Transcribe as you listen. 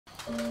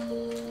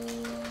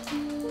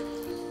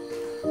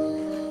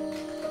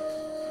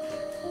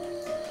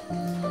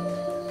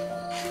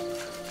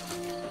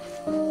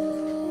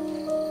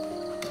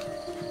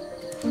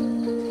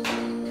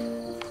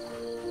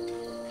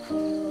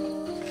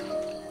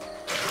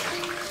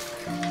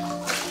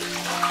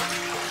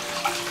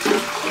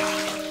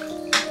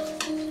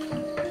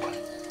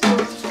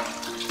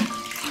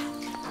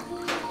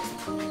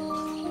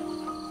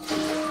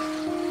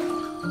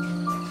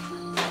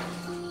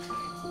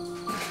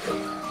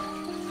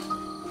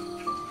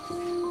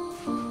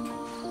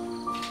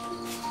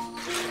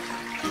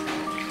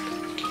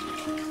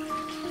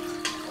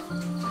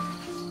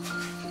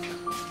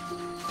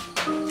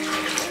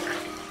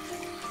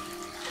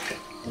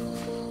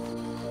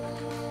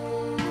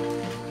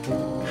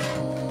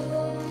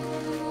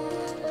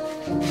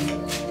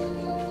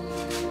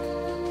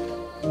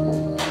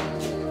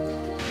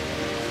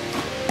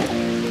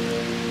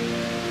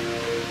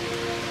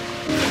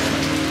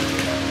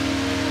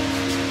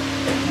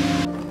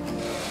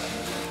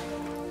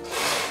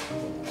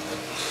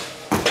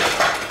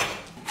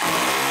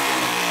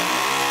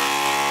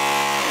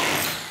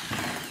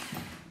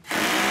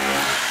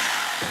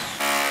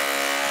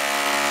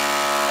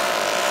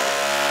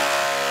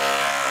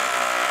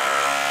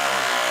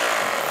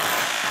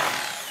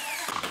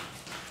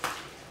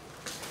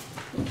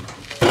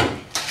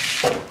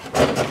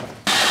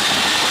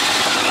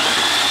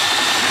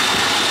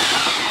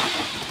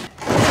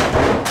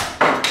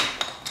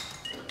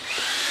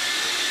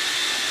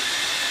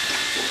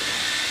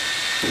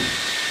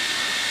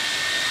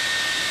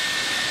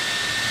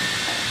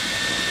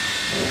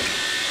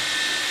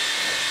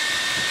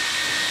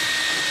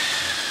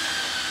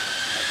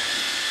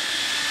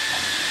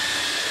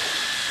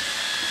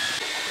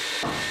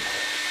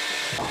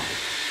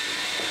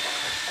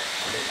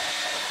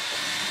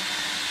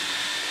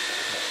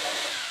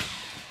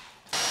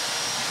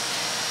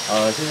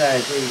现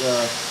在这个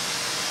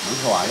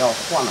门口啊要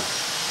换了，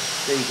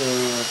这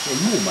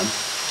木门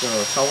就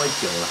稍微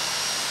久了，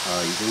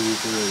已经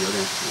是有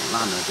点腐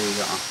烂了这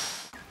个啊。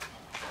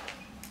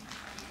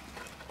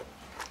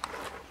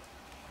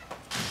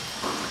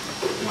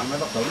Mạnh mới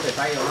bắt đủ về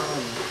tay rồi đó.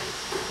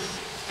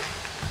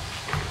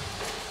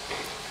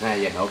 Này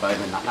về hậu cởi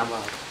mình nặng lắm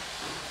không?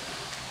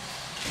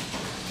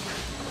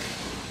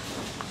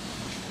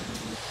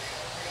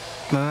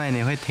 Bữa nay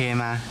你会贴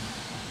吗？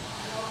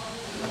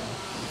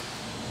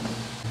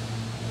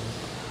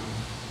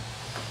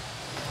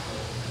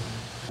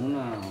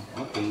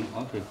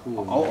 áo phải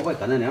khu áo phải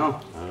cẩn này không?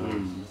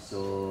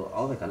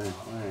 Áo phải cẩn này.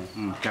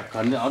 Chặt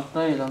cẩn thì áo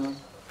tây đó.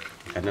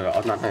 Cái này là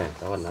áo nắn này,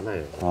 áo nắn này.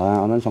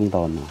 Áo nắn xong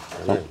tồn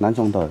à? Nắn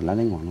xong tồn, nắn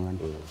đến ngọn luôn.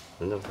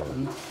 Nắn xong tồn.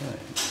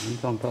 Nắn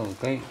xong tồn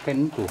cái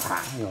nắn tủ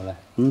hạ rồi này.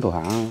 Nắn tủ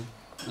hạ.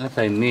 Nó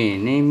xài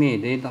mì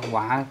đấy nó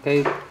quá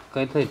cái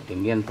thời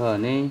tiếng Việt thờ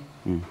này.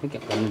 Cái chặt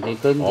cẩn này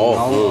tới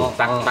nó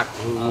tắc.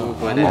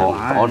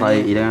 Ở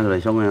đây ý đang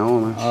rồi xong rồi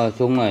không?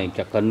 Xong này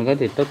chặt cẩn cái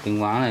thì tất tiếng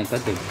hóa này cái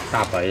thì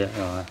tạp vậy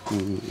rồi.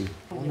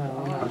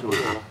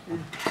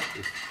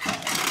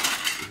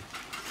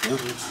 你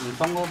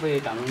放过被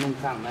当弄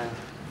上来。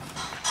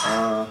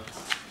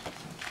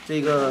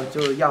这个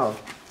就要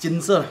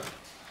金色，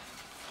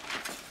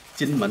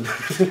金门，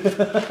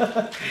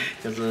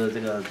就是这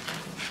个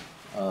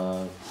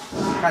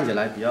看起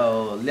来比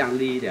较亮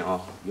丽一点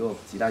哦。如果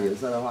其他颜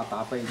色的话，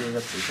搭配这个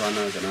瓷砖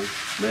呢，可能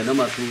没有那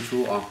么突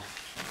出哦。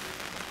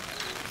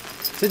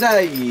现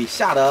在雨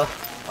下的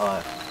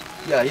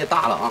越来越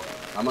大了啊，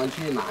咱们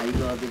去拿一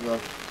个这个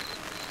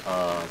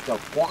叫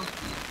瓜。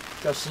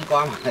 叫丝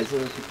瓜吗？还是什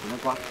么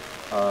瓜？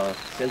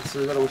先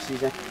吃个东西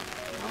先，然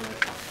后来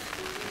炒。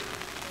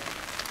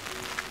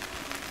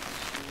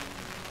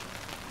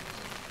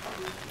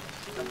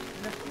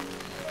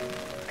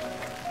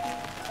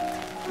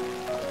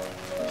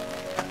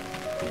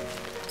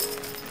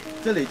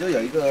这里就有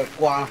一个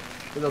瓜，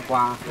这个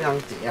瓜非常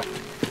解啊！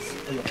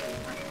哎呦，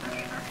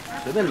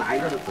随便拿一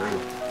个就可以了。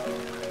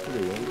这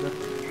里有一个，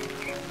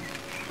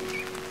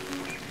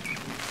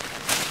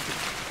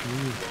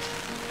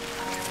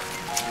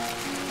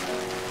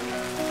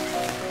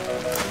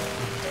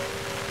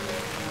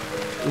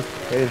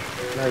可以，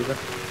那一个，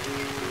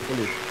这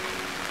里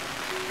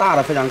大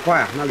的非常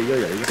快啊，那里就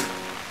有一个。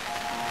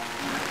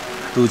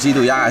土鸡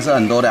土鸭还是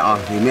很多的啊，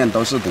里面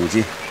都是土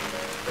鸡。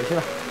回去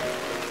了，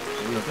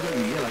哎呦，这个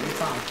雨越来越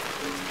大了。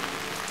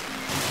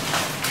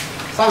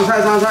上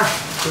菜上菜，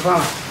吃饭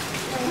了。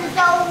吃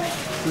粥。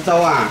吃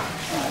粥啊？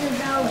吃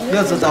粥。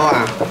又吃粥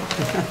啊？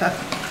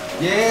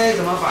爷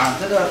怎么把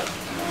这个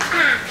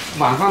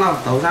碗放到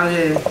头上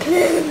去？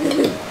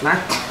来，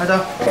快走。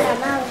感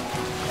冒了。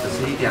只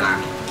吃一点啦。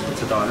 不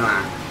吃多是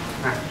吧？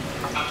看，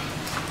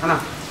看到，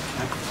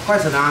快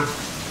吃啊！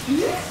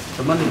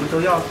怎么你们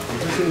都要一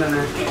次性的呢？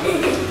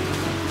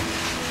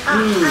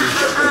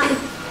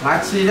来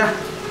吃一下。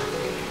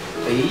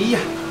哎呀，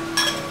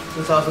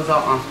吃粥吃粥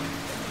啊！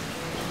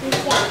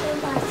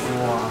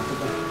哇，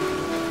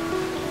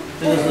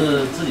这个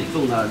是自己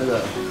种的这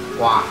个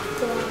瓜，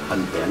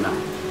很甜的。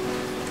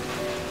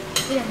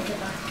不想吃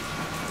吧？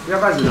要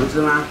筷子能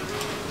吃吗？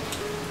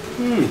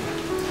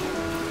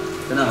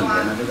真的很甜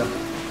的这个。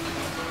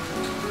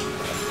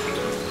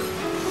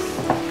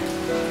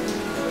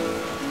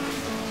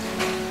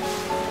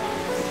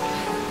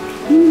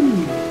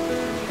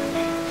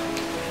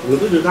你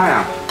不吃菜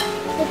啊？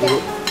这个，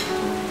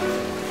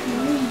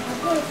好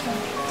吃。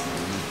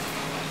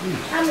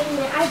他明明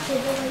爱吃这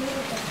个柚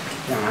子。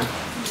干啥？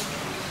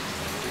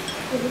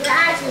我不是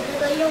爱吃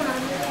这个柚吗？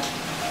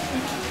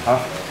好，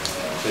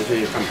先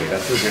去干别的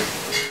事情。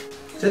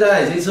现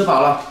在已经吃饱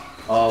了，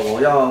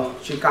我要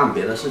去干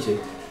别的事情。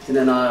现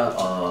在呢，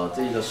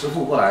这个师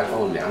傅过来帮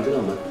我量这个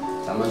门，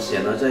咱们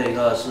选的这一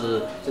个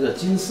是这个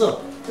金色，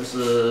就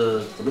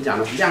是怎么讲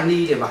呢，亮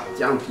丽一点吧，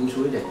这样突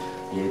出一点，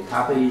也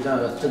搭配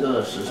这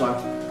个石栓，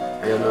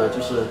还有呢就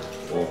是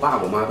我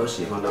爸我妈都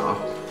喜欢的啊。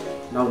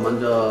那我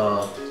们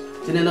的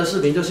今天的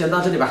视频就先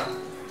到这里吧，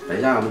等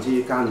一下我们继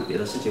续干别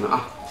的事情了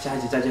啊，下一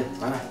期再见，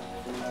拜拜。